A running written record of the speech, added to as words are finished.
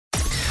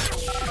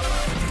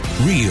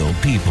Real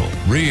people,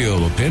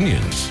 real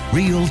opinions,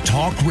 real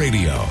talk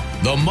radio.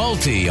 The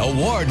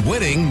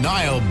multi-award-winning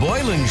Niall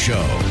Boylan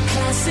Show.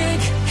 Classic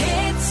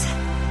hits.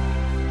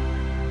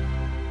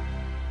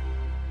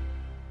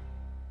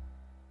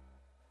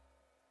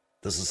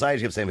 The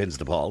Society of St. Vincent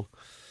de Paul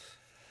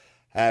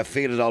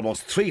fielded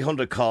almost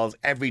 300 calls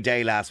every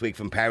day last week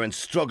from parents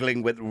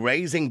struggling with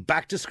raising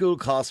back-to-school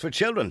costs for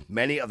children.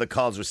 Many of the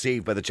calls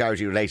received by the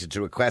charity related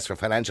to requests for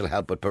financial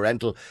help with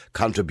parental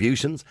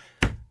contributions.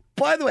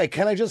 By the way,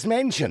 can I just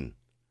mention,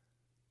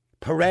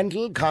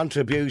 parental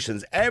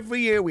contributions. Every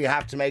year we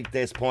have to make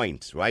this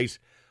point, right?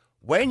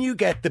 When you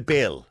get the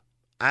bill,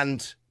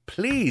 and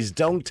please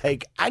don't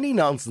take any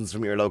nonsense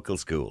from your local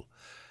school,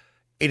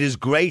 it is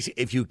great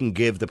if you can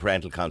give the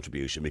parental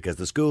contribution, because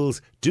the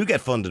schools do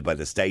get funded by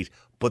the state,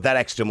 but that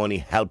extra money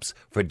helps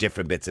for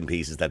different bits and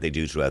pieces that they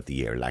do throughout the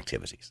year and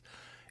activities.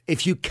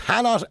 If you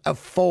cannot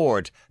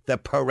afford the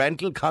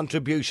parental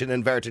contribution,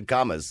 inverted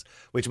commas,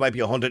 which might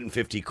be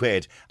 150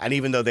 quid, and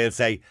even though they'll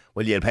say,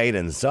 well, you'll pay it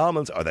in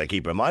installments, or they'll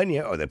keep reminding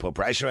you, or they'll put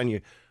pressure on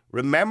you,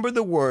 remember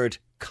the word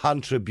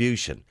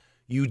contribution.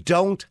 You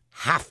don't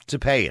have to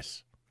pay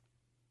it.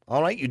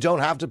 All right, you don't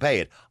have to pay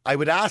it. I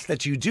would ask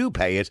that you do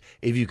pay it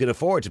if you can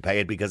afford to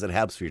pay it, because it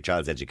helps for your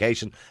child's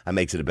education and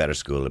makes it a better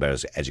school, a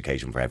better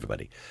education for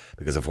everybody.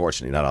 Because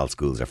unfortunately, not all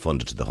schools are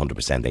funded to the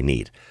 100% they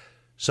need.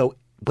 So,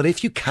 but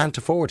if you can't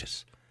afford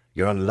it,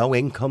 you're on low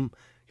income,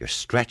 you're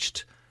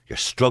stretched, you're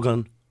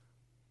struggling,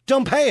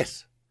 don't pay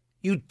it.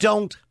 You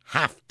don't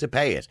have to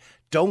pay it.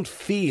 Don't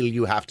feel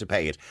you have to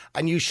pay it.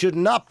 And you should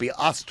not be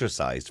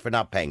ostracised for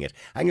not paying it.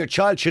 And your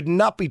child should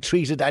not be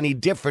treated any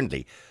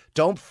differently.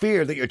 Don't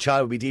fear that your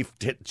child will be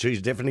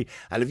treated differently.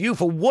 And if you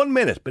for 1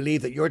 minute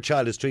believe that your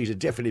child is treated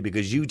differently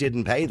because you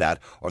didn't pay that,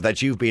 or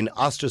that you've been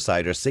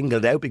ostracised or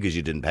singled out because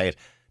you didn't pay it,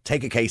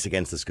 take a case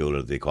against the school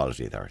or the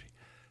Equality Authority,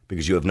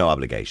 because you have no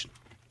obligation.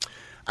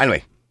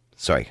 Anyway,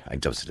 sorry, I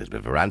just did a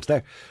bit of a rant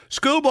there.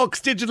 School books,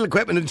 digital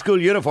equipment and school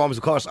uniforms,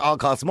 of course, all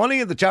cost money,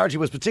 and the charity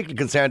was particularly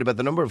concerned about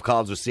the number of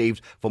calls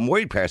received from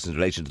worried persons in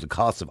relation to the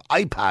cost of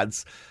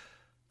iPads,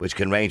 which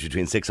can range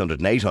between 600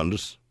 and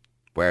 800,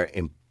 where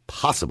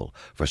impossible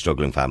for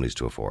struggling families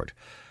to afford.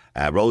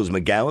 Rose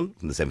McGowan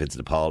from the St.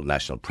 Vincent de Paul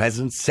National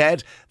President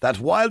said that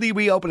while the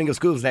reopening of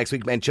schools next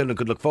week meant children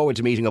could look forward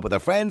to meeting up with their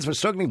friends, for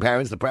struggling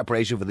parents the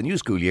preparation for the new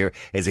school year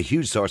is a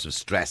huge source of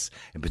stress,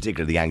 in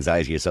particular the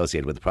anxiety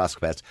associated with the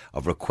prospect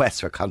of requests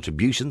for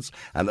contributions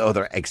and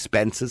other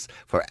expenses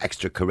for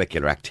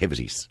extracurricular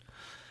activities.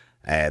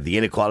 The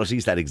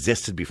inequalities that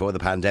existed before the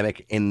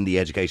pandemic in the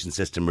education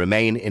system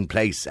remain in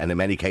place and in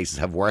many cases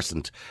have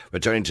worsened.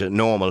 Returning to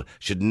normal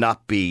should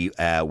not be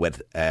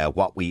with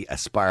what we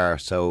aspire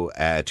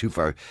to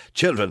for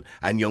children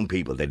and young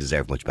people. They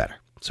deserve much better.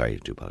 Sorry, I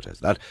do apologise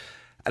for that.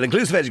 An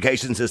inclusive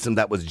education system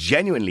that was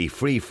genuinely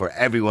free for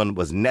everyone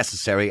was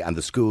necessary, and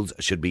the schools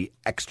should be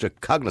extra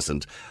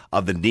cognizant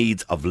of the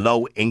needs of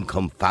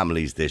low-income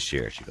families this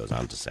year, she goes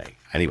on to say.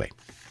 Anyway,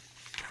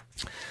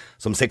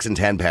 some 6 in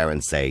 10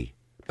 parents say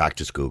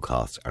back-to-school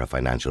costs are a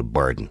financial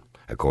burden,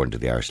 according to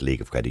the Irish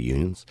League of Credit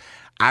Unions.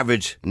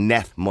 Average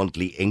net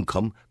monthly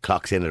income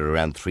clocks in at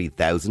around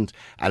 3,000,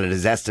 and it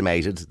is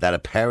estimated that a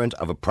parent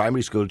of a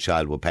primary school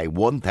child will pay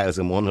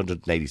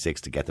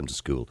 1,186 to get them to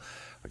school,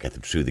 or get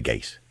them through the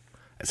gate,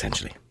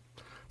 essentially.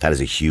 That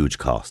is a huge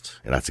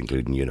cost, and that's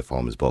including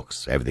uniforms,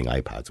 books, everything,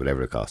 iPads,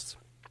 whatever it costs.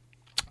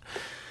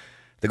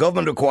 The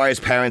government requires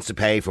parents to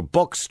pay for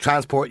books,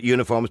 transport,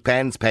 uniforms,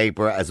 pens,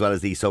 paper, as well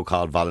as the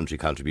so-called voluntary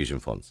contribution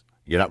funds.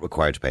 You're not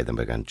required to pay them,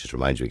 but I can just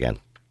remind you again.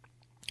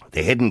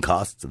 The hidden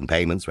costs and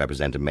payments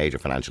represent a major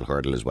financial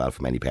hurdle as well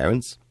for many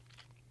parents,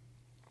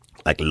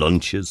 like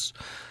lunches,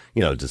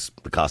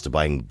 just the cost of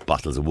buying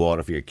bottles of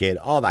water for your kid,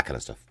 all that kind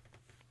of stuff.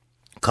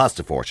 Cost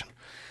a fortune.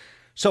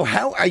 So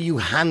how are you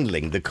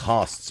handling the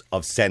costs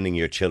of sending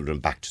your children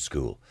back to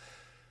school?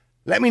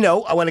 Let me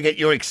know. I want to get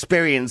your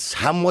experience.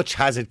 How much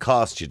has it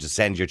cost you to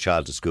send your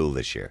child to school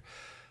this year?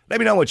 Let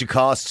me know what you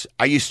cost.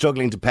 Are you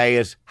struggling to pay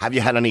it? Have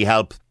you had any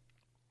help?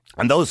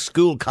 And those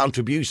school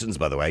contributions,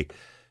 by the way,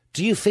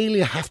 do you feel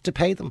you have to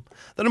pay them?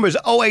 The number is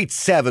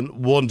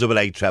 087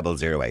 188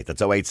 0008.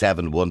 That's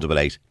 087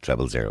 188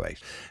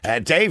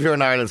 0008. Dave, you're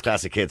in Ireland's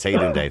Classic Hits. How you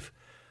doing, Dave?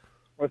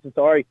 What's the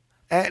story?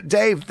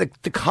 Dave,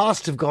 the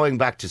cost of going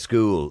back to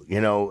school,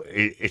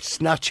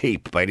 it's not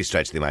cheap by any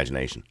stretch of the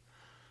imagination.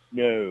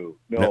 No,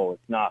 it's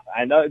not.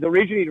 And the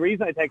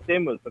reason I texted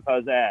him was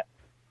because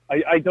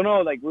I don't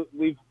know, like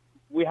we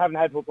haven't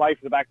had to apply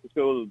for the back to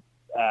school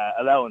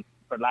allowance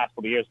for the last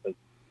couple of years because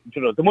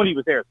the money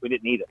was there, so we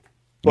didn't need it.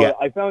 But yeah.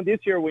 I found this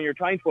year when you're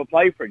trying to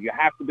apply for it, you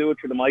have to do it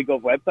through the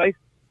MyGov website.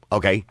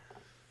 Okay.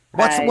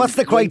 What's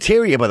the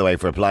criteria, by the way,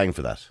 for applying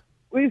for that?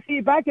 Well, you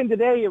see, back in the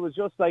day, it was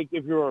just like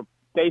if you were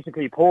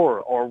basically poor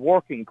or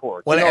working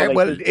poor.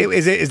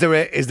 Is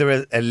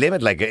there a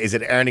limit? Like, is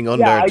it earning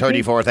under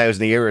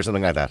 34,000 a year or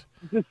something like that?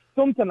 Just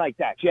something like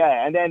that,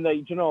 yeah. And then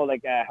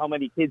how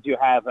many kids you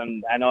have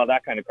and all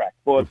that kind of crap.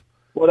 But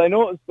what I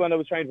noticed when I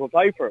was trying to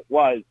apply for it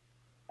was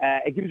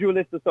it gives you a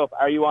list of stuff.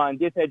 Are you on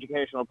this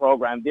educational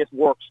program, this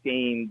work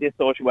scheme, this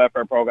social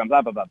welfare program,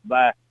 blah blah blah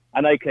blah.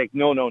 And I click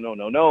no, no, no,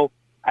 no, no.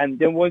 And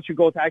then once you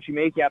go to actually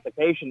make the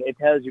application, it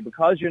tells you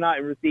because you're not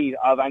in receipt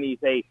of any,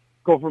 say,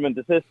 government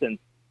assistance,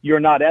 you're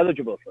not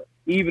eligible for it,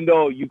 even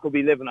though you could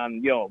be living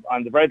on,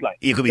 on the breadline.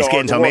 You could be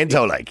skin to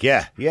minto, like,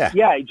 yeah. Yeah,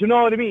 do you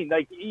know what I mean?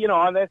 Like,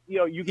 unless,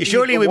 you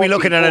surely we'd be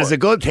looking at it as a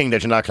good thing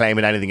that you're not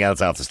claiming anything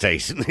else off the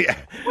state. Yeah.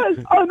 Well,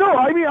 oh no,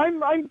 I mean,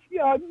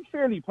 I'm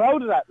fairly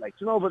proud of that, like,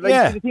 but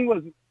like, the thing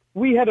was,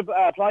 we had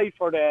applied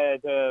for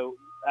the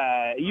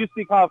it used to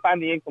be called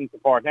family income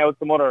support. Now it's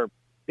some other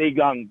big,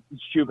 long,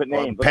 stupid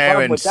name. But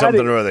parents,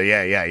 something or other,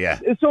 yeah.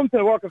 It's something,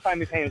 a working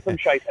family payment, some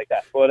shite like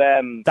that. But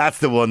that's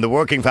the one, the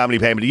working family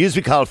payment. It used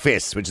to be called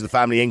FIS, which is the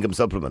family income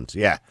supplement,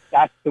 yeah.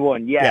 That's the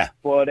one, yeah.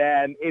 But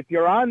if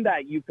you're on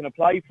that, you can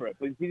apply for it.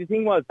 But see, the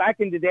thing was, back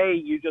in the day,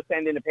 you just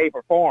send in a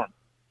paper form.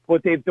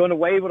 But they've done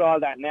away with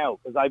all that now,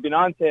 because I've been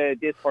on to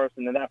this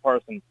person and that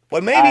person.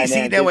 Well,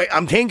 maybe,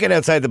 I'm thinking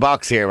outside the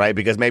box here, right?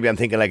 Because maybe I'm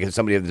thinking like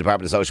somebody of the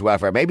Department of Social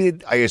Welfare. Maybe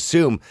I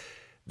assume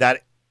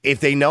that if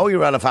they know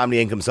you're on a family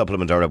income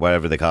supplement or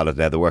whatever they call it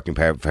now, the working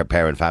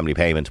parent family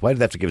payment, why do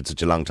they have to give it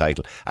such a long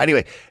title?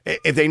 Anyway,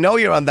 if they know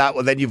you're on that,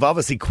 well, then you've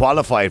obviously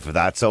qualified for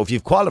that. So if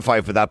you've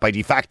qualified for that, by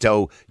de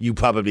facto, you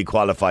probably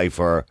qualify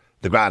for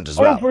the grant as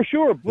well. Oh, for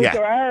sure. But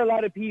there are a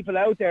lot of people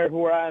out there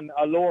who are on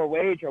a lower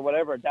wage or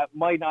whatever that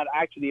might not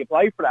actually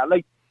apply for that.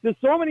 Like, there's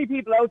so many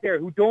people out there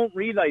who don't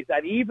realise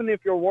that even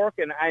if you're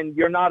working and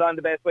you're not on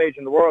the best wage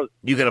in the world,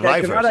 you can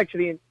apply for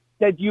it.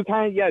 That you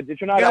can't, that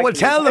you're not. Yeah, well,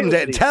 tell them,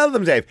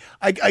 Dave.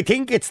 I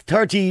think it's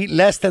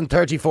less than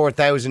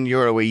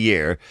 €34,000 a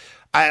year,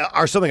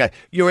 or something like.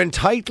 You're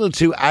entitled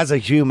to, as a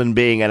human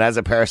being and as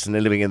a person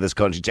living in this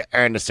country, to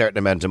earn a certain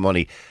amount of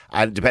money,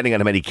 and depending on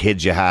how many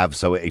kids you have.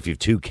 So if you have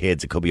 2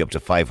 kids, it could be up to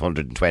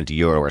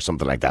 €520 or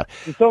something like that.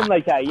 Something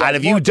like that. Yeah. And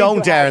if you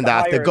don't earn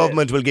that, the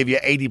government will give you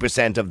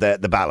 80% of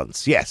the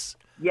balance. Yes.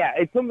 Yeah,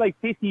 it's something like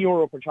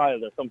 €50 per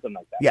child or something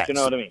like that. Yes. Do you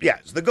know what I mean? Yeah,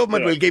 so the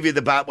government will give you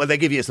they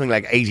give you something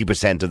like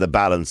 80% of the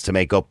balance to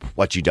make up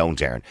what you don't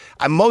earn.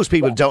 And most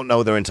people don't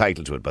know they're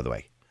entitled to it, by the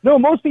way. No,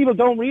 most people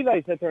don't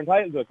realise that they're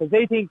entitled to it because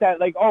they think that,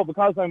 like,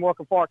 because I'm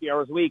working 40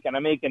 hours a week and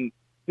I'm making,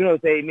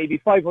 say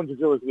maybe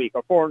 €500 a week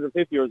or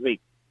 €450 a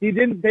week.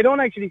 They don't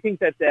actually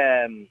think that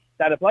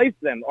that applies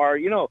to them, or,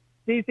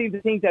 they seem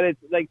to think that it's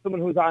like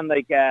someone who's on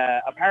like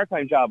a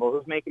part-time job or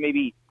who's making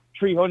maybe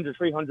 300,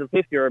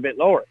 350 or a bit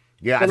lower.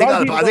 Yeah, I think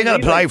I'll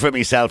apply for it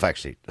myself,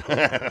 actually.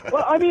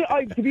 Well, I mean,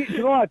 to be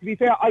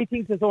fair, I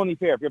think it's only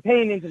fair. If you're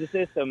paying into the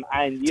system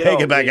and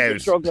take it back out, you're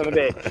struggling a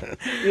bit,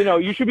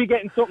 you should be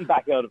getting something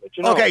back out of it.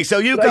 Okay, so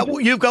you've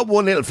got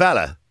one little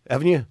fella,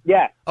 haven't you?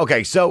 Yeah.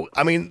 Okay, so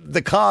I mean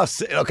the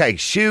cost. Okay,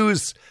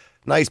 shoes.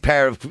 Nice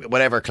pair of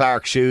whatever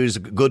Clark shoes,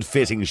 good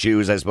fitting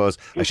shoes, I suppose.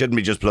 I shouldn't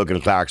be just plugging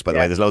Clark's, by the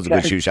way. There's loads of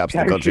good shoe shops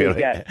in the country.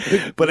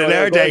 But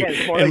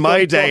in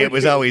my day, it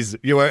was always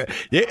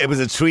it was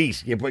a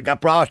treat. You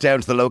got brought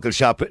down to the local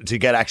shop to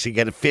get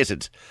it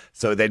fitted.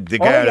 So the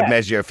girl would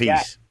measure your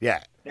feet.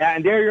 Yeah. Yeah,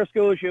 and they're your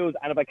school shoes,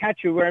 and if I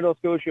catch you wearing those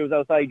school shoes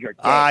outside, you're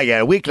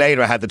dead. A week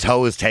later I had the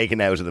toes taken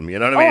out of them, you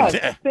know what I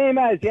mean? Same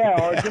as,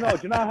 or do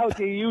you know how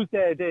to use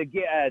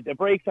the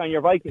brakes on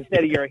your bike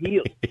instead of your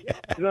heels?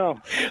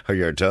 Or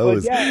your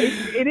toes. But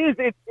it is.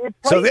 It's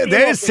so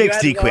there's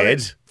 60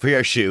 quid for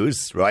your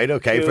shoes, right?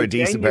 Okay, for a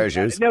decent pair of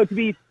shoes. No, to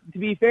be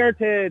fair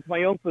to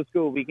my uncle's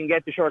school, we can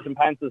get the shorts and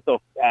pants and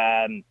stuff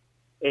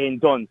in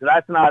done, so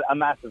that's not a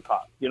massive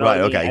cost. You know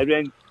right, what I mean? okay. And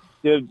then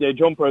the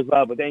jumper as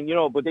well, but then you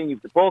have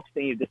the books,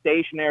 then you have the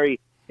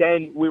stationery.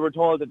 Then we were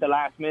told at the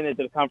last minute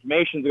that the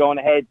confirmations are going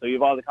ahead, so you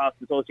have all the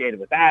costs associated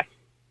with that.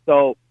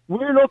 So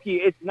we're lucky;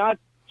 it's not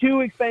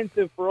too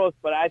expensive for us,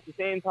 but at the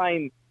same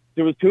time,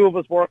 there was 2 of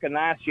us working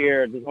last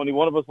year. There's only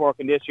 1 of us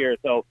working this year,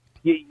 so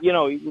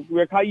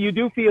you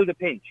do feel the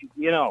pinch.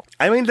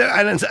 I mean,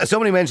 and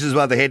somebody mentions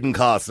about the hidden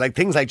costs, like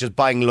things like just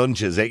buying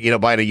lunches,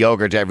 buying a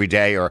yogurt every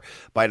day, or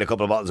buying a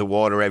couple of bottles of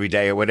water every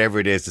day, or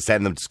whatever it is to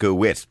send them to school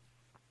with.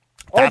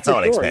 That's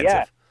all expensive.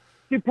 Yeah.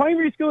 See,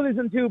 primary school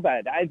isn't too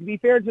bad. And to be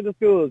fair to the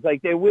schools,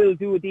 like they will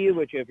do a deal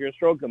with you if you're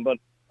struggling. But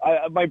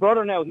my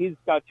brother now, he's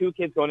got 2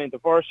 kids going into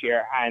first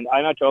year, and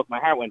I'm not joking, my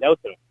heart went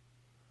out to him.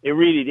 It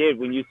really did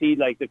when you see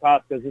like the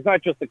cost, because it's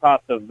not just the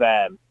cost of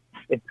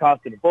it's the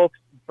cost of the books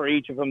for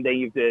each of them. Then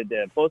you have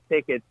the bus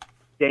tickets.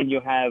 Then you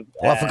have.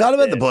 I forgot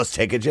about the bus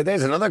ticket. Yeah,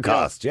 there's another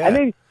cost. Yeah. And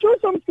then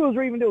some schools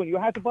are even doing. You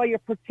have to buy a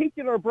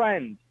particular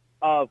brand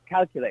of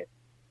calculator.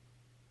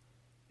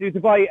 To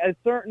buy a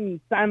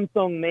certain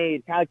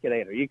Samsung-made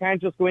calculator. You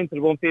can't just go into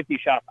the 150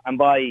 shop and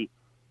buy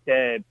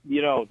the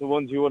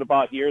ones you would have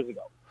bought years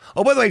ago.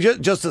 Oh, by the way,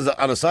 just as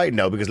on a side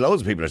note, because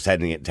loads of people are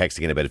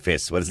texting in about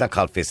FIS. Well, it's not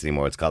called FIS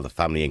anymore. It's called the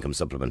Family Income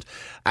Supplement.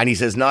 And he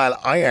says, Niall,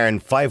 I earn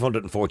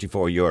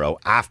 €544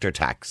 after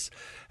tax.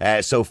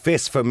 So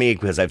FIS for me,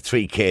 because I have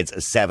 3 kids,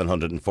 is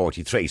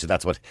 743. So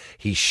that's what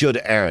he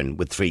should earn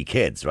with 3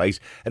 kids, right?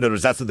 In other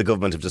words, that's what the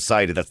government have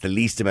decided. That's the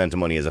least amount of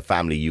money as a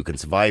family you can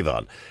survive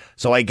on.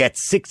 So I get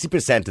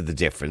 60% of the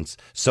difference.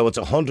 So it's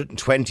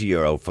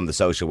 €120 from the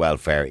social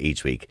welfare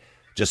each week.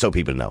 Just so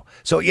people know.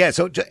 So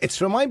it's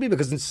to remind people,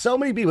 because so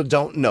many people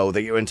don't know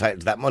that you're entitled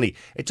to that money.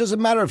 It doesn't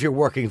matter if you're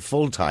working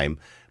full time.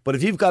 But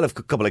if you've got a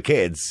couple of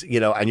kids,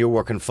 and you're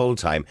working full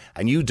time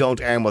and you don't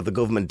earn what the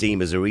government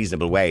deem as a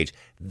reasonable wage,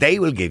 they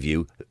will give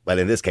you, well,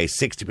 in this case,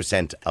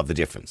 60% of the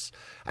difference.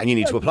 And you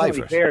need to apply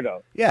for it. Fair,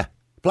 though. Yeah,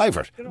 apply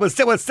for it.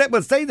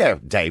 We'll stay there,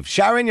 Dave.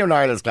 Sharon, you're in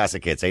Ireland's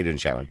Classic Hits. How you doing,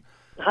 Sharon?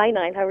 Hi,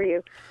 Niall. How are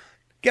you?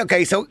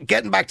 Okay, so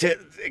getting back to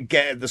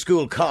the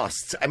school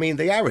costs, I mean,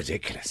 they are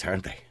ridiculous,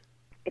 aren't they?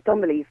 It's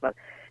unbelievable.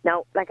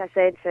 Now, like I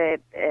said to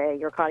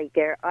your colleague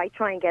there, I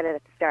try and get it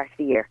at the start of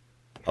the year.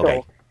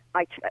 Okay. So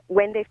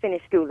when they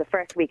finish school the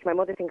first week, my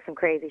mother thinks I'm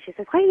crazy. She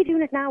says, why are you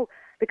doing it now?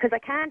 Because I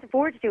can't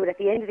afford to do it at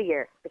the end of the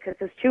year because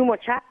there's too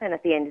much happening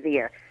at the end of the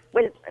year.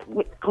 Well,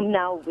 come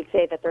now, we'll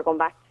say that they're going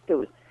back to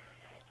school.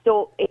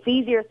 So it's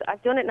easier.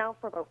 I've done it now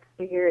for about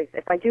 2 years.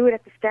 If I do it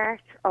at the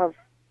start of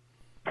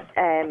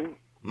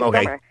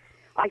summer,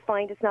 I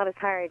find it's not as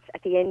hard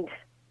at the end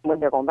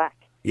when they're going back.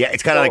 Yeah,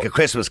 it's kind of like a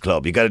Christmas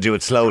club. You got to do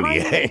it slowly.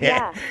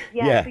 Yeah.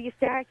 So you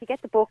start, you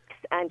get the books,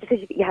 and because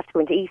you have to go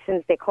into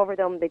Easton's, they cover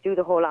them, they do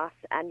the whole lot,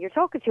 and you're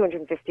talking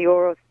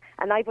 €250.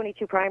 And I've only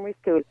 2 primary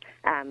school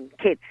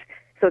kids,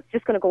 so it's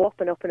just going to go up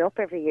and up and up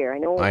every year. I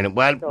know.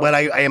 Well,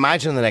 I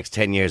imagine in the next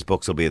 10 years,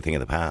 books will be a thing of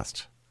the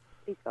past.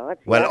 Please God.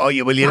 Well,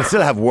 you'll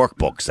still have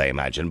workbooks, I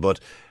imagine, but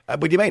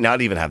you may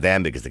not even have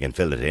them because they can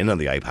fill it in on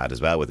the iPad as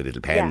well with the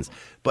little pens. Yeah.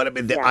 But I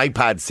mean, the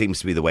iPad seems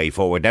to be the way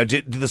forward. Now,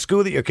 do the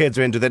school that your kids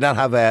are in, do they not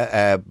have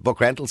a book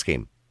rental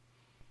scheme?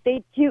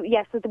 They do,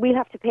 yes. So we'll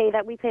have to pay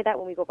that. We pay that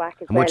when we go back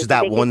as well. How much is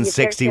that?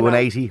 160,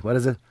 180? What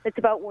is it? It's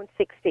about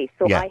 160.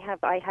 So I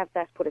have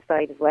that put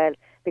aside as well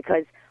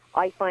because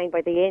I find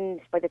by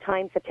the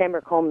time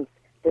September comes,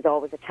 there's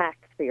always a tax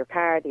for your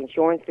car, the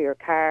insurance for your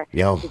car.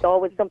 There's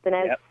always something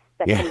else.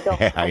 That comes up,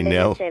 and I then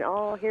know. You're saying,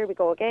 "Oh, here we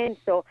go again."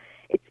 So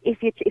it's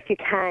if you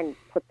can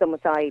put them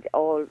aside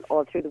all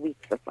through the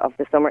weeks of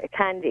the summer, it's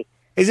handy.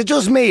 Is it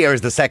just me, or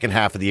is the second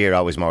half of the year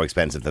always more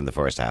expensive than the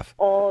first half?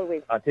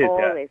 Always. What's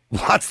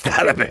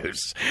that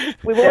about?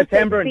 We won't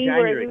September say the and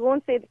January. We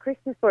won't say the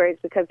Christmas words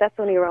because that's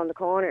only around the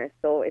corner.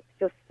 So it's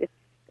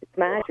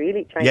mad,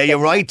 really. Yeah, you're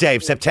right,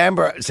 Dave.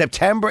 September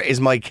is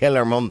my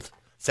killer month.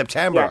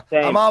 September.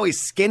 Yeah, I'm always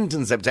skint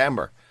in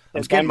September.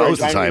 I'm skint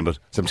most of the time, but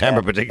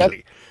September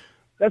particularly.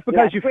 That's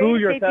because you fool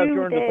yourself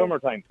during the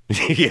summertime.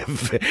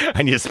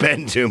 And you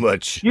spend too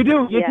much. You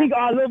do. You think,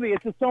 oh, lovely,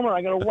 it's the summer,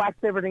 I'm going to wax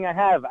everything I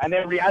have. And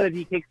then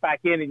reality kicks back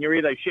in and you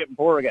realise shit and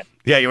poor again.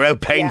 Yeah, you're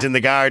out painting the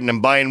garden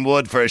and buying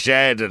wood for a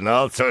shed and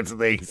all sorts of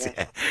things.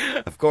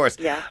 Yeah. Of course.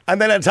 Yeah. And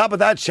then on top of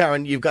that,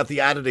 Sharon, you've got the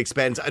added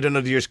expense. I don't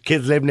know, do your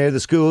kids live near the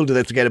school? Do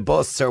they have to get a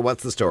bus or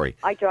what's the story?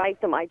 I drive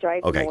them. I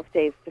drive them most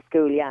days to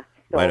school, yeah.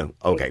 So I know.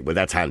 Okay, well,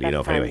 that's handy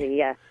enough anyway.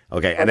 Yeah.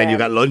 Okay, and then you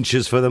got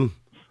lunches for them?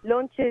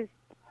 Lunches,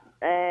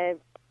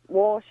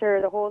 water,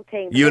 the whole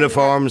thing.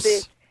 Uniforms.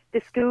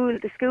 Our school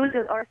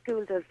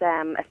does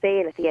a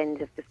sale at the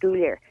end of the school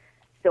year,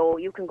 so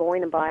you can go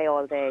in and buy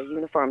all the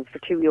uniforms for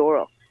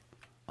 €2.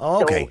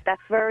 Oh, okay. So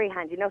that's very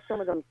handy. Now some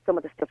of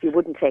the stuff you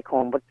wouldn't take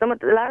home, but a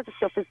lot of the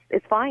stuff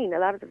is fine. A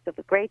lot of the stuff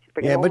is great.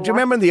 Yeah, but do you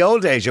remember in the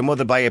old days, your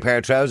mother buy a pair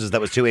of trousers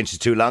that was 2 inches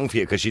too long for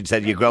you because she'd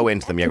said you grow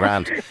into them, you're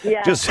grand.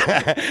 Yeah. Just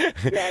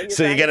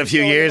so you get a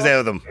few years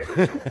out of them.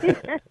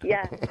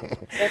 Yeah,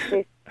 that's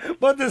it.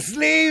 But the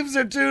sleeves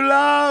are too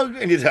long.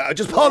 And you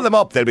just pull them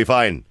up, they'll be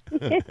fine.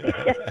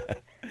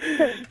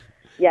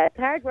 Yeah, it's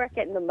hard work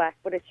getting them back,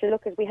 but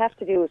look, as we have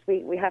to do it.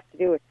 We have to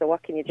do it. So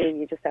what can you do?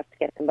 You just have to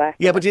get them back.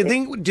 Yeah, but do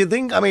you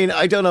think? I mean,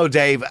 I don't know,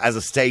 Dave. As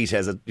a state,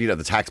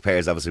 the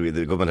taxpayers, obviously,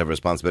 the government have a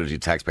responsibility to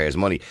taxpayers'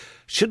 money.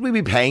 Should we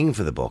be paying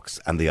for the books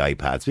and the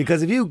iPads?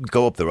 Because if you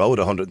go up the road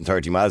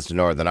 130 miles to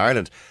Northern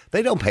Ireland,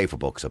 they don't pay for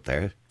books up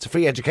there. It's a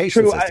free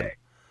education system.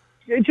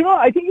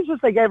 I think it's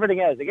just like everything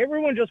else. Like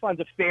everyone just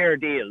wants a fair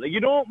deal. Like you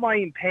don't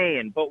mind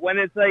paying, but when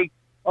it's like,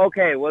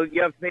 okay, well,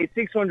 you have to pay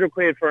 600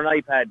 quid for an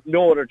iPad,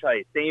 no other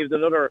choice. Then you have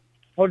another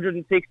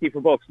 160 for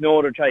books, no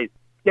other choice.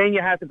 Then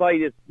you have to buy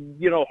this,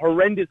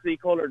 horrendously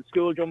coloured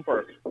school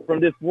jumper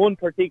from this one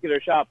particular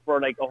shop for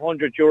like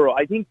 €100.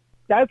 I think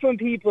that's when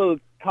people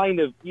kind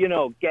of,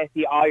 get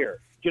the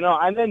ire,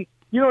 and then,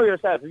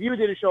 yourself, if you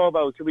did a show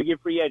about should we give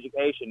free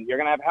education, you're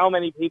going to have how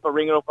many people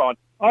ringing up on,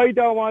 I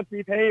don't want to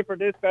be paid for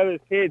this fella's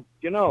kids,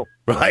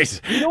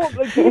 Right.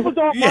 People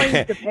don't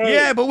mind to pay.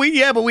 Yeah, but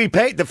we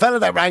paid, the fella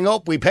that rang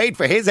up, we paid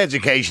for his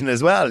education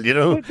as well,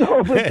 No,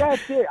 but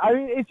that's it. I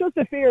mean, it's just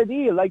a fair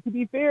deal. Like, to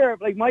be fair,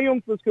 like my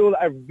uncle's school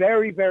are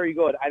very, very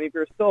good. And if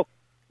you're stuck,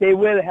 they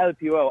will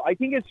help you out. I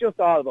think it's just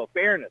all about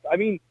fairness. I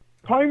mean,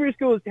 primary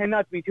schools tend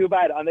not to be too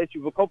bad unless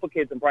you have a couple of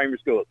kids in primary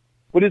school.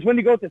 But it's when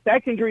you go to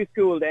secondary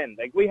school then,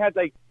 like we had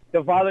like the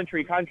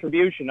voluntary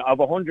contribution of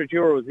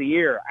 €100 a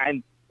year,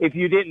 and if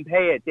you didn't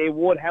pay it, they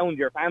would hound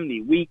your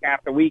family week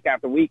after week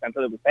after week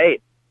until it was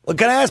paid. Well,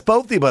 can I ask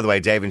both of you, by the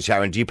way, Dave and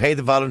Sharon, do you pay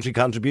the voluntary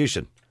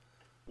contribution?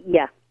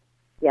 Yeah,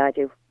 I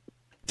do.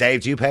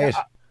 Dave, do you pay it?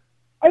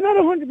 I'm not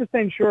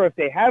 100% sure if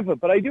they have it,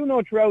 but I do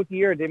know throughout the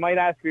year they might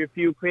ask for a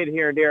few quid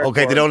here and there.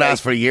 Okay, they don't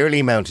ask for a yearly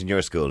amount in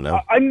your school, no?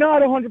 I'm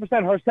not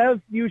 100%.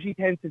 Herself usually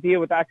tends to deal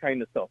with that kind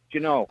of stuff, do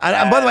you know?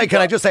 And by the way, can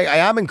I just say, I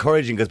am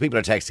encouraging, because people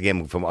are texting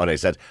in from what I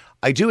said,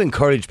 I do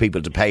encourage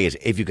people to pay it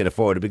if you can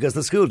afford it, because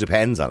the school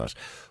depends on it.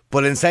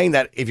 But in saying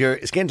that, if you're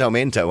skin to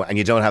minto and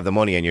you don't have the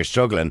money and you're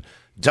struggling,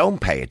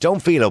 don't pay it.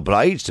 Don't feel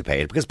obliged to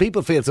pay it, because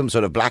people feel some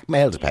sort of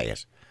blackmail to pay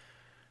it.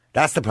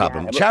 That's the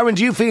problem. Yeah, Sharon,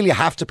 do you feel you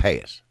have to pay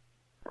it?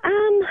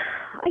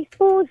 I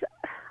suppose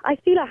I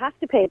feel I have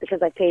to pay it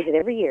because I paid it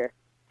every year.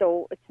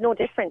 So it's no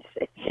different.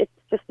 It's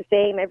just the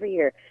same every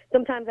year.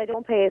 Sometimes I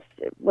don't pay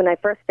it. When I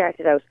first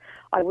started out,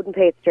 I wouldn't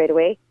pay it straight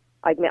away.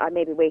 I'd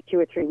maybe wait 2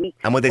 or 3 weeks.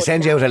 And would they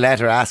send you out a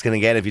letter asking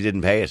again if you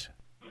didn't pay it?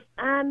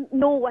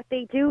 No, what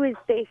they do is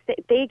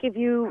they give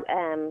you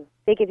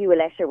a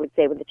letter, would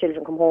say, when the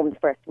children come home the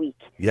first week.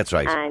 That's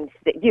right. And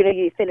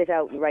you fill it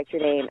out, you write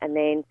your name, and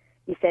then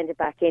you send it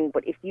back in.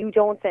 But if you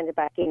don't send it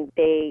back in,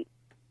 they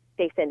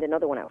send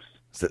another one out.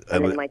 So,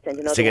 and then might send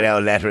another sticking one.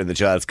 out a letter in the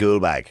child's school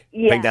bag.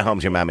 Yeah. Bring that home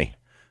to your mammy.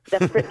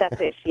 That's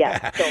it,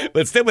 yeah. So.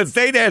 But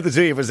stay there, the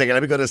two of you, for a second.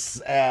 Let me go to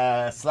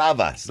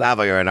Slava.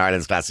 Slava, you're in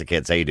Ireland's Classic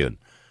Kids. How you doing?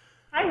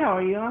 Hi, how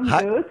are you? I'm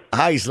good.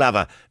 Hi,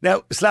 Slava.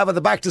 Now, Slava,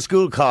 the back to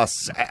school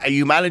costs, are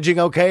you managing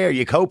okay? Are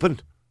you coping?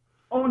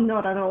 Oh,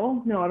 not at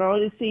all. Not at all.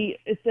 You see,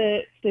 it's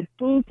the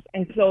books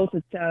and clothes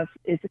itself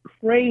is a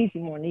crazy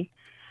money.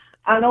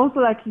 And also,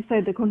 like you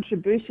said, the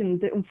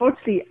contribution,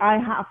 unfortunately, I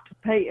have to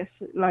pay it.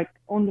 Like,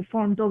 on the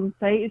form doesn't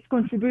say it's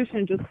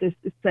contribution, just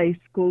it says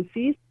school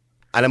fees.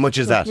 And how much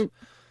is that?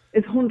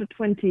 It's €120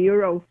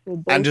 for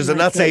both. And does it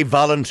not say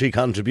voluntary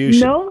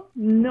contribution? No,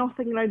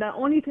 nothing like that.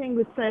 Only thing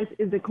it says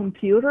is the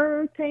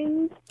computer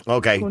thing.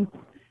 Okay.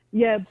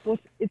 Yeah, but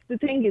it's the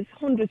thing is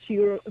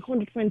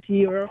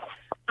 €120,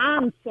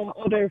 and some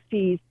other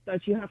fees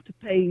that you have to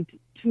pay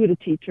to the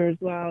teacher as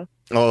well.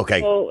 Oh,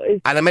 okay. So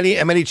and how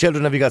many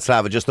children have you got,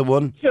 Slava? Just the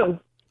one? Two.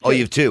 Oh,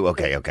 you've two.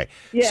 Okay.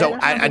 Yeah, So,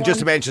 and I have and just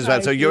to one mention as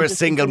well, so child you're a with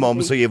single mum,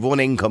 disability. so you have one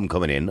income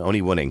coming in,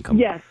 only one income.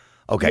 Yes.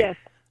 Okay. Yes.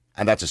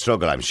 And that's a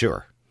struggle, I'm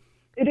sure.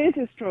 It is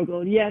a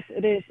struggle. Yes,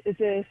 it is.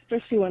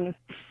 Especially when it's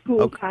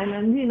school time,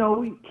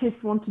 and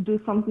kids want to do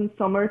something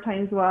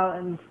summertime as well,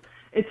 and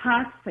it's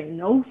hard to say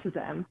no to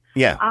them.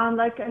 Yeah. And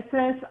like I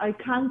said, I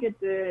can't get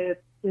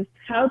this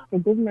help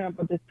from government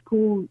about the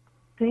school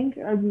thing.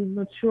 I'm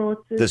not sure what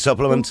The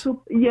supplement?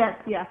 Yes,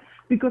 yeah.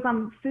 Because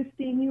I'm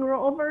 €15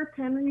 over,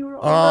 €10 over.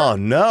 Oh,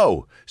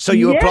 no. So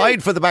you Yes.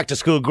 applied for the back to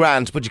school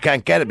grant, but you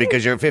can't get it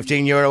because you're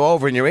 €15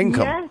 over in your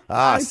income. Yes,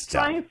 Ah, I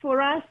stop. tried for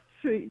us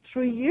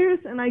 3 years,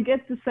 and I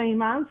get the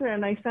same answer,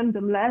 and I sent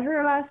them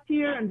letter last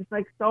year, and it's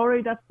like,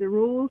 sorry, that's the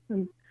rules.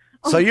 And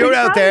So you're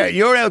out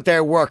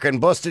there working,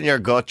 busting your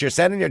gut. You're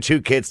sending your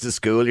two kids to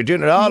school. You're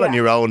doing it all on Yeah.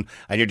 your own,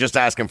 and you're just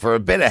asking for a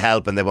bit of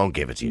help, and they won't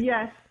give it to you.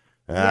 Yes.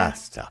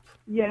 Stop.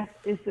 Yes,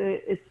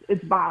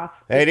 it's bad.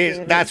 It is.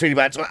 That's really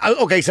bad. So,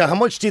 okay, so how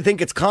much do you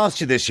think it's cost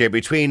you this year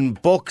between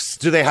books?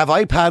 Do they have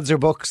iPads or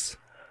books?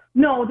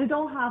 No, they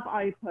don't have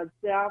iPads.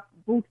 They have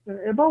books that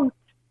are about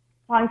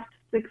 €500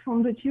 to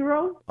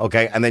 €600.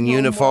 Okay, and then No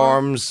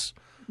uniforms.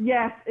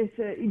 Yes,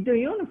 the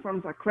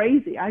uniforms are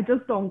crazy. I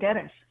just don't get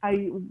it.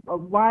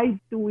 Why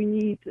do we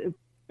need a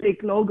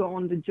big logo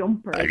on the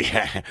jumper?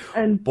 Yeah.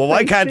 And Well, why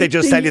like can't they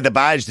just 50 sell you the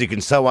badge that you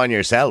can sew on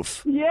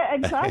yourself? Yeah,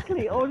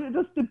 exactly. Or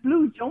just the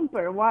blue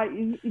jumper. Why?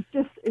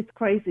 It's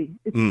crazy.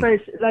 It's Hmm. very,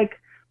 like,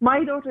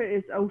 my daughter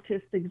is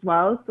autistic as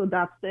well, so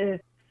that's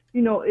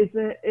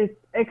it's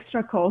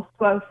extra cost.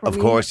 Well, for Of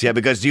me. course, yeah,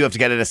 because you have to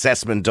get an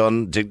assessment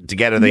done to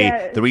get her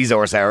the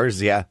resource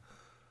hours, yeah.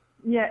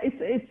 Yeah,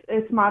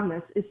 it's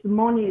madness. It's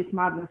money. It's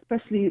madness,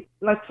 especially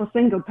like for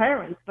single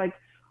parents. Like,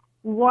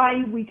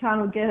 why we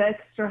cannot get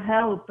extra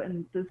help,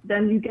 and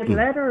then you get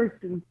letters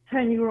and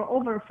 €10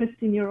 over,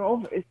 €15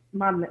 over. It's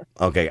madness.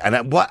 Okay,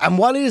 and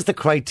what is the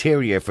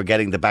criteria for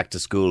getting the back to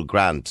school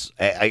grant?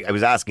 I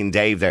was asking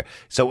Dave there.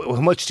 So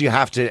how much do you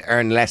have to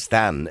earn less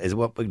than? Is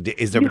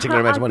there a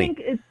particular amount of money? I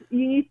think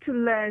you need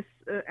to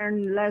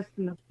earn less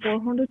than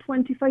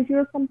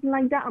 €425, something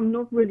like that. I'm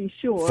not really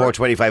sure.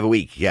 $4.25 a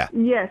week, yeah.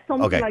 Yeah,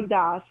 something Okay. like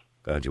that.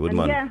 God, you wouldn't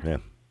And mind. Yeah.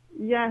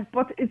 Yeah,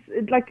 but it's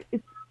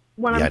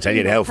when Yeah, I tell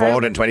you now,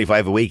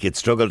 $425 a week, you'd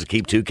struggle to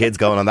keep two kids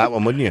going on that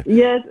one, wouldn't you?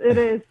 Yes, it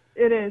is.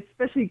 It is,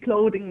 especially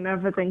clothing and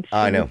everything.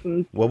 I know. shoes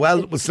and-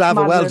 Well, it's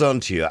Slava, well madness. done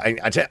to you.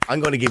 I'm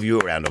going to give you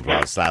a round of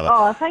applause, Slava.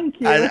 Oh,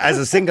 thank you. As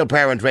a single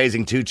parent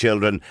raising two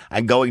children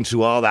and going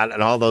through all that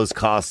and all those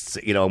costs,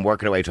 and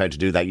working away trying to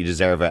do that, you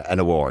deserve an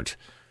award.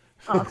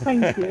 Oh,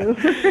 thank you.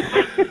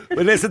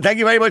 Well, listen, thank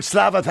you very much,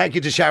 Slava. Thank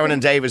you to Sharon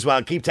and Dave as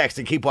well. Keep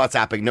texting, keep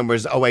WhatsApping.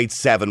 Numbers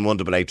 087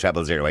 188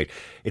 0008.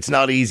 It's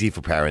not easy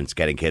for parents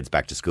getting kids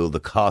back to school, the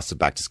cost of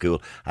back to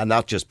school, and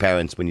not just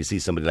parents. When you see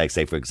somebody like,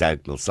 say, for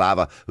example,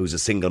 Slava, who's a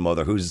single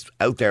mother, who's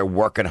out there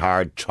working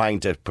hard,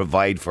 trying to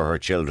provide for her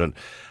children,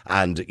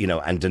 and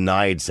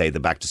denied, say, the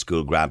back to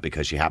school grant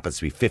because she happens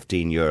to be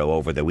 €15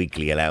 over the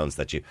weekly allowance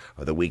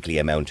or the weekly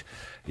amount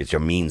that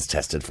your means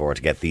tested for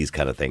to get these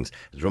kind of things.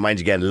 To remind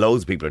you again,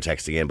 loads of people are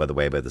texting in, by the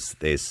way, about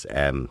this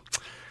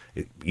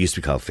it used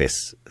to be called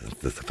FIS,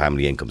 the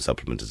Family Income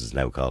Supplement as it's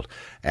now called.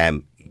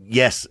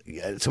 Yes,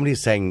 somebody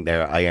is saying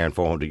there, I earn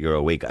 €400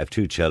 a week, I have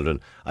 2 children,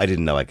 I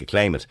didn't know I could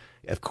claim it.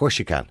 Of course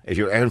you can. If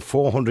you earn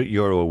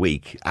 €400 a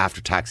week after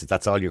taxes,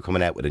 that's all you're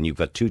coming out with, and you've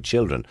got 2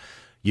 children,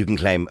 you can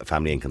claim a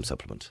family income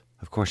supplement.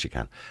 Of course you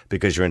can,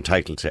 because you're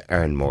entitled to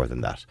earn more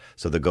than that.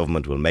 So the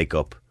government will make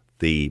up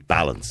the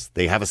balance.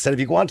 They have a set, if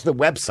you go onto the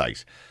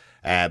website,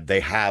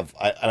 they have,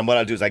 and what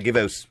I'll do is I'll give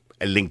out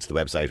a link to the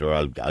website, or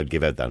I'll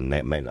give out that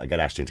name. I'll get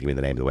Ashton to give me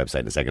the name of the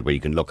website in a second, where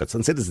you can look at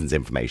some citizens'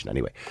 information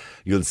anyway.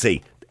 You'll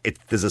see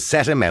there's a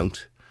set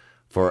amount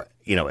for,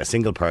 a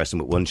single person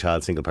with 1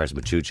 child, single person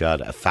with 2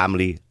 children, a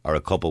family or a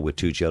couple with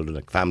 2 children,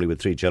 a family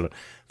with 3 children.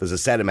 There's a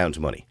set amount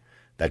of money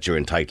that you're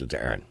entitled to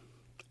earn.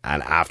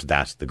 And after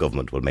that, the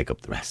government will make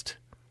up the rest.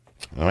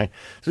 All right.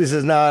 So he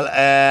says, Niall,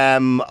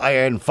 I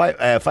earn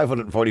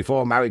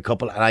 544, married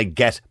couple, and I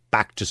get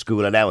back to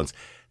school allowance.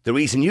 The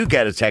reason you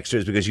get a texter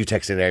is because you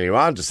texted earlier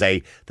on to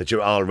say that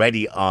you're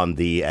already on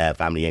the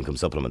family income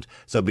supplement.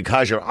 So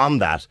because you're on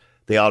that,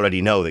 they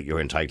already know that you're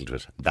entitled to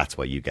it. That's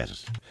why you get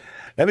it.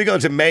 Let me go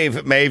to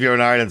Maeve. Maeve, you're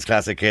in Ireland's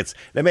Classic Hits.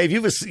 Now, Maeve,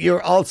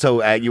 you're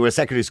also you were a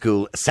secondary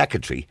school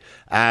secretary,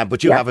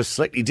 but you have a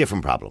slightly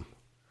different problem.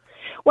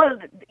 Well,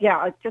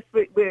 yeah,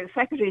 we're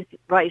secretaries,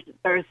 right?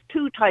 There's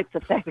 2 types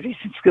of secretaries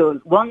in school.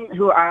 One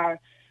who are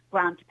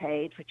grant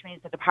paid, which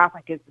means the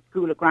department gives the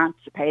school a grant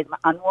to pay them,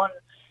 and one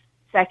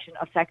section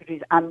of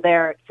secretaries, and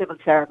they're civil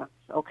servants,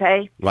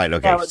 okay? Right,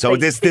 okay. Now, so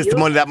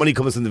that money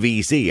comes from the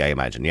VEC, I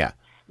imagine, yeah.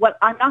 Well,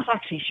 I'm not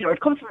actually sure.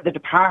 It comes from the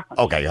department.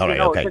 Okay, all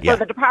right, okay, So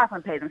the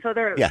department pays them. So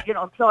they're,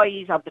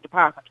 employees of the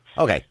department.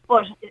 Okay.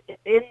 But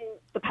in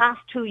the past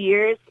 2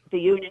 years, the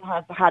union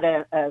has had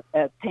a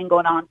thing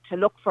going on to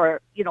look for,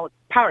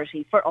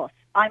 parity for us.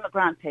 I'm a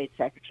grant paid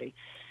secretary.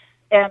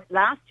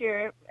 Last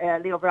year,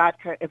 Leo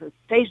Varadkar, it was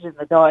stated in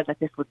the Dáil that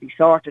this would be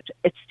sorted.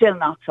 It's still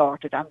not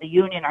sorted, and the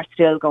union are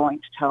still going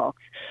to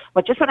talks.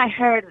 But just when I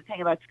heard the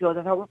thing about schools,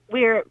 I thought,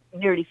 we're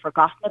nearly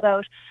forgotten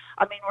about.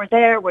 I mean, we're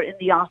there, we're in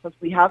the office.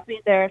 We have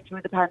been there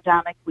through the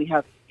pandemic. We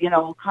have,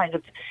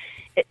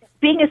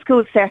 being a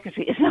school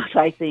secretary is not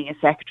like being a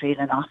secretary in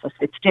an office.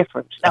 It's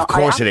different. Now, of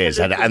course it is.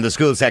 And the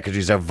school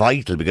secretaries are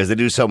vital because they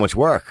do so much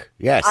work.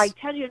 Yes. I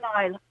tell you,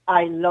 Niall,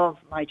 I love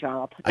my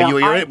job.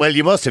 Well,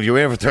 you must have. You were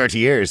in for 30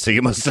 years, so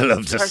you must have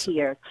loved it. 30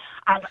 years.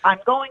 And I'm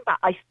going back.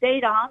 I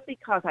stayed on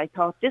because I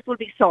thought this will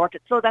be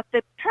sorted so that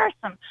the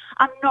person,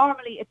 and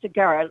normally it's a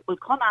girl, will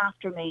come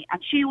after me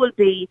and she will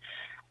be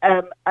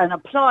an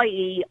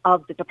employee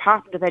of the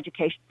Department of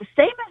Education, the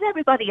same as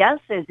everybody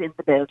else is in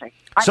the building.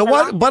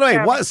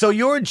 So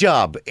your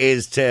job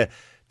is to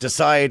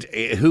decide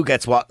who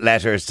gets what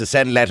letters, to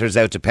send letters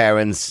out to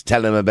parents,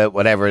 tell them about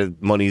whatever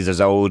monies is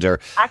owed, or...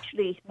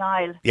 Actually,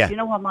 Niall, you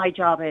know what my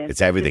job is?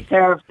 It's everything. To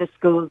serve the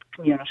school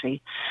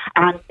community.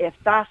 And if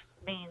that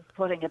means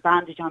putting a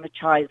bandage on a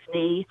child's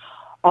knee,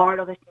 or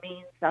if it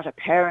means that a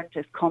parent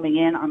is coming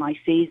in and I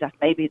see that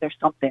maybe there's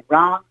something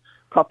wrong,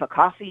 cup of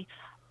coffee,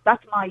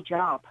 that's my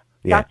job.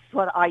 Yeah. That's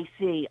what I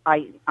see.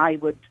 I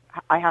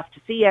have to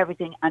see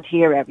everything and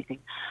hear everything.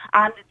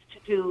 And it's to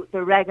do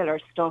the regular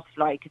stuff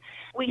like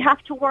we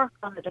have to work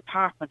on the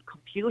department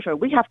computer.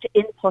 We have to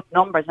input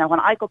numbers. Now,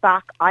 when I go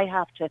back, I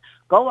have to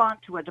go on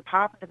to a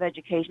Department of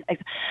Education.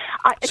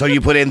 So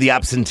you put in the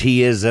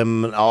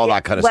absenteeism and all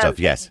that kind of stuff,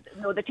 yes?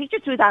 No, the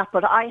teachers do that,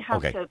 but I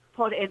have to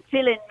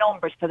fill in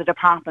numbers for the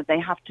department. They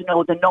have to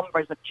know the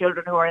numbers of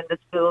children who are in the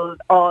school,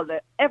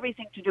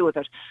 everything to do with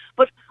it.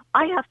 But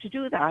I have to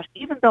do that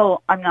even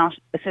though I'm not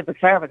a civil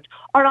servant,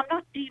 or I'm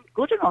not deemed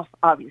good enough,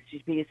 obviously,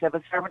 to be a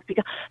civil servant,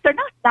 because they're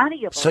not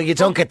many of us. So you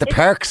don't get the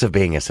perks of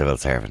being a civil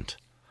servant?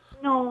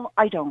 No,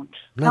 I don't.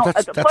 No,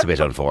 that's a bit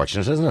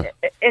unfortunate, isn't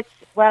it? It's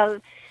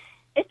not.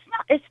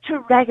 It's to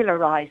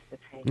regularise the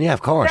thing. Yeah,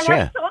 of course, There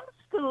are some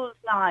schools,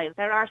 Niall,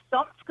 there are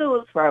some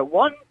schools where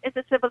one is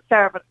a civil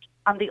servant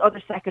and the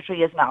other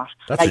secretary is not.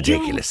 That's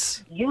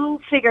ridiculous.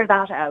 You figure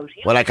that out.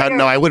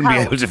 I wouldn't be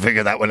able to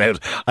figure that one out.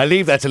 I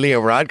leave that to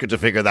Leo Varadkar to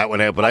figure that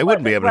one out, but I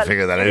wouldn't be able to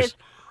figure that out.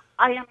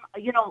 I am,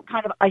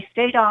 I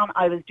stayed on.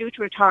 I was due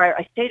to retire.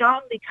 I stayed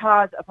on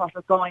because of what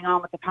was going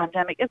on with the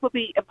pandemic. It would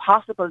be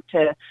impossible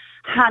to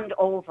hand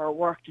over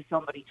work to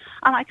somebody.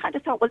 And I kind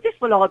of thought, well, this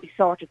will all be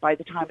sorted by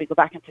the time we go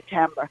back in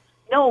September.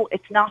 No,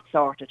 it's not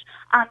sorted.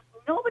 And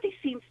nobody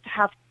seems to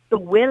have the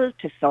will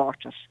to sort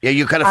it. Yeah,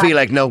 you kind of feel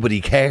like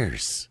nobody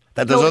cares.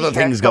 That there's other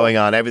things going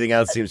on. Everything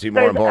else seems to be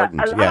more important.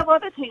 A lot of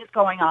other things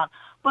going on.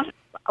 But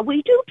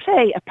we do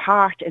play a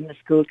part in the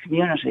school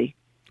community.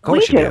 Of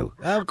course you do.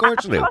 Of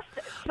course you do.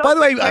 By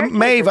the way,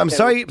 Maeve, I'm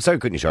sorry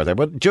cutting you short there,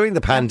 but during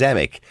the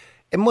pandemic,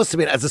 it must have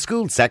been, as a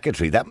school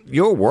secretary, that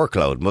your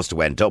workload must have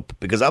went up,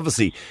 because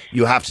obviously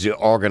you have to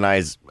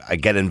organise,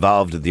 get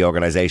involved in the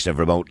organisation of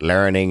remote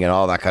learning and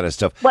all that kind of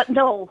stuff. But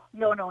no.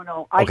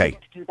 I didn't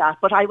do that.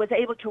 But I was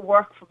able to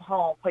work from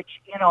home, which,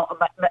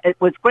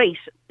 it was great,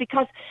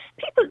 because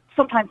people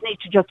sometimes need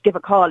to just give a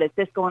call. Is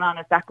this going on?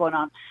 Is that going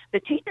on? The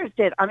teachers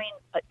did. I mean,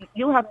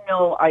 you have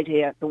no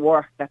idea the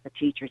work that the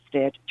teachers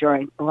did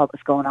during what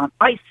was going on.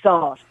 I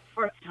saw it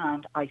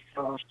firsthand. I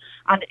saw it.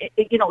 And,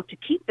 to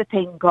keep the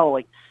thing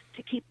going,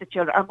 to keep the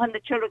children. And when the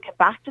children get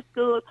back to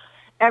school,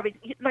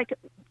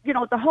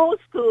 the whole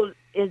school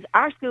is,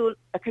 our school,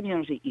 a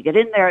community. You get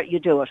in there, you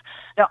do it.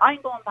 Now,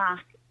 I'm going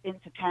back in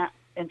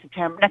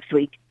September next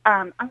week,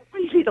 and I'm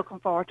really looking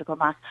forward to going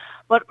back.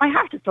 But my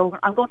heart is broken.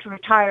 I'm going to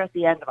retire at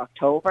the end of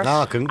October.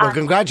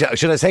 Congratulations.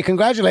 Should I say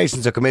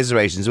congratulations or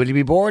commiserations? Will you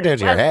be bored out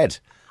of your head?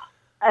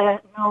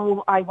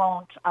 No, I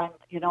won't. I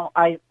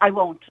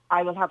won't.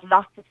 I will have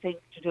lots of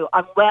things to do.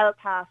 I'm well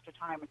past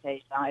retirement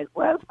age now.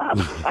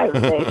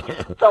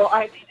 So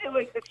I'll be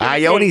doing the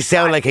you only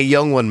sound like a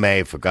young one,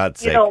 Maeve, for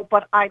God's sake.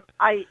 But I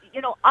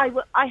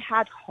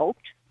had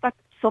hoped that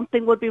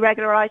something would be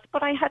regularised,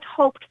 but I had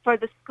hoped for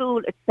the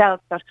school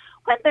itself that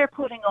when they're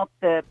putting up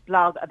the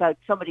blog about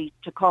somebody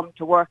to come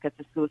to work as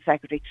the school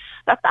secretary,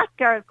 that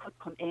girl could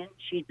come in,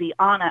 she'd be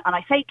on it. And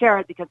I say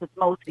girl because it's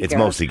mostly girls. It's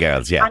mostly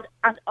girls, yeah.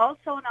 And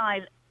also,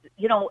 Niall,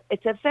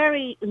 it's a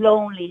very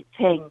lonely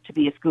thing to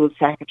be a school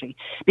secretary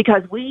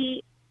because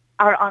we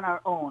are on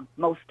our own,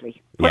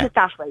 mostly. Put it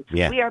that way.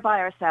 Yeah. We are by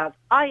ourselves.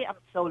 I am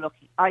so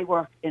lucky. I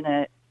work in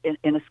a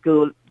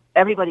school.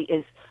 Everybody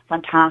is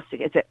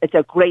fantastic. It's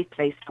a great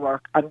place to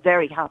work. I'm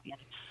very happy in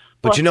it.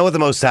 But you know what the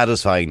most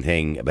satisfying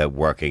thing about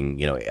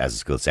working, as a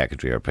school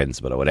secretary or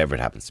principal or whatever it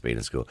happens to be in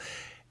a school,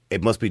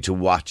 it must be to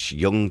watch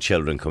young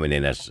children coming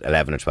in at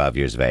 11 or 12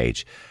 years of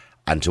age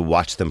and to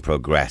watch them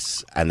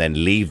progress and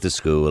then leave the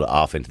school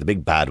off into the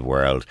big bad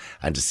world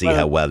and to see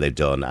how well they've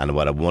done and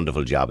what a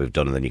wonderful job they've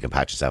done, and then you can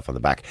pat yourself on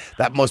the back.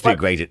 That must be a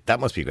great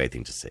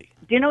thing to see.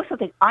 Do you know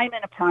something? I'm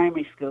in a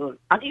primary school,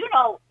 and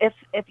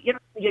if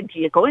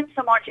you go in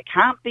somewhere, you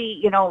can't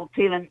be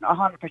feeling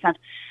 100%.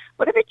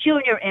 But if a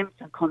junior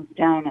infant comes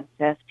down and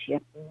says to you,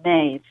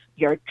 Maeve,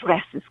 your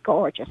dress is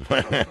gorgeous,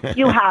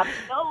 you have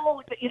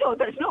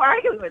there's no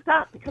arguing with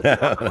that because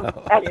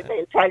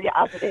they'll tell you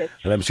as it is.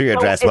 Well, I'm sure your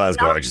dress was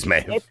gorgeous,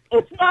 Maeve.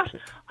 It's not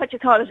what you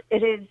call it.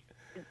 It is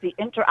the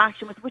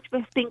interaction with which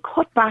we've been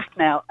cut back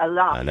now a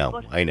lot.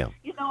 I know.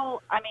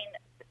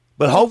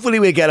 But hopefully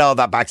we'll get all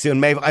that back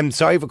soon. Maeve, I'm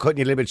sorry for cutting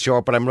you a little bit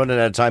short, but I'm running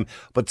out of time.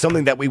 But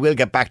something that we will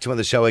get back to on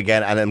the show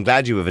again, and I'm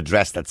glad you have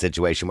addressed that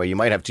situation where you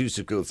might have two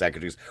school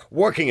secretaries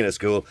working in a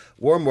school,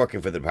 one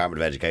working for the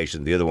Department of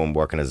Education, the other one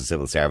working as a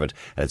civil servant,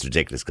 and it's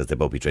ridiculous because they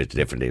both be treated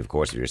differently. Of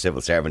course, if you're a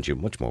civil servant, you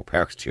have much more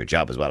perks to your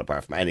job as well,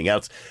 apart from anything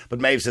else.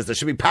 But Maeve says there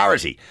should be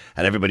parity,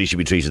 and everybody should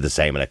be treated the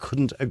same, and I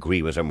couldn't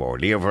agree with her more.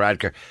 Leo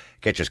Varadkar,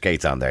 get your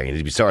skates on there. You need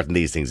to be sorting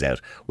these things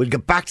out. We'll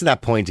get back to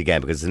that point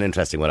again because it's an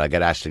interesting one. I'll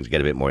get Aisling to get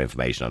a bit more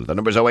information on it. The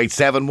number's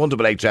 087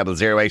 188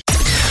 0008.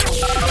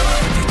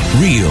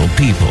 Real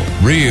people,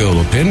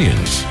 real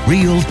opinions,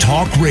 real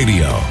talk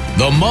radio.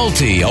 The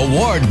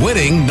multi-award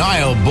winning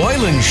Niall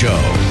Boylan Show.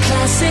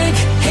 Classic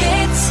hits.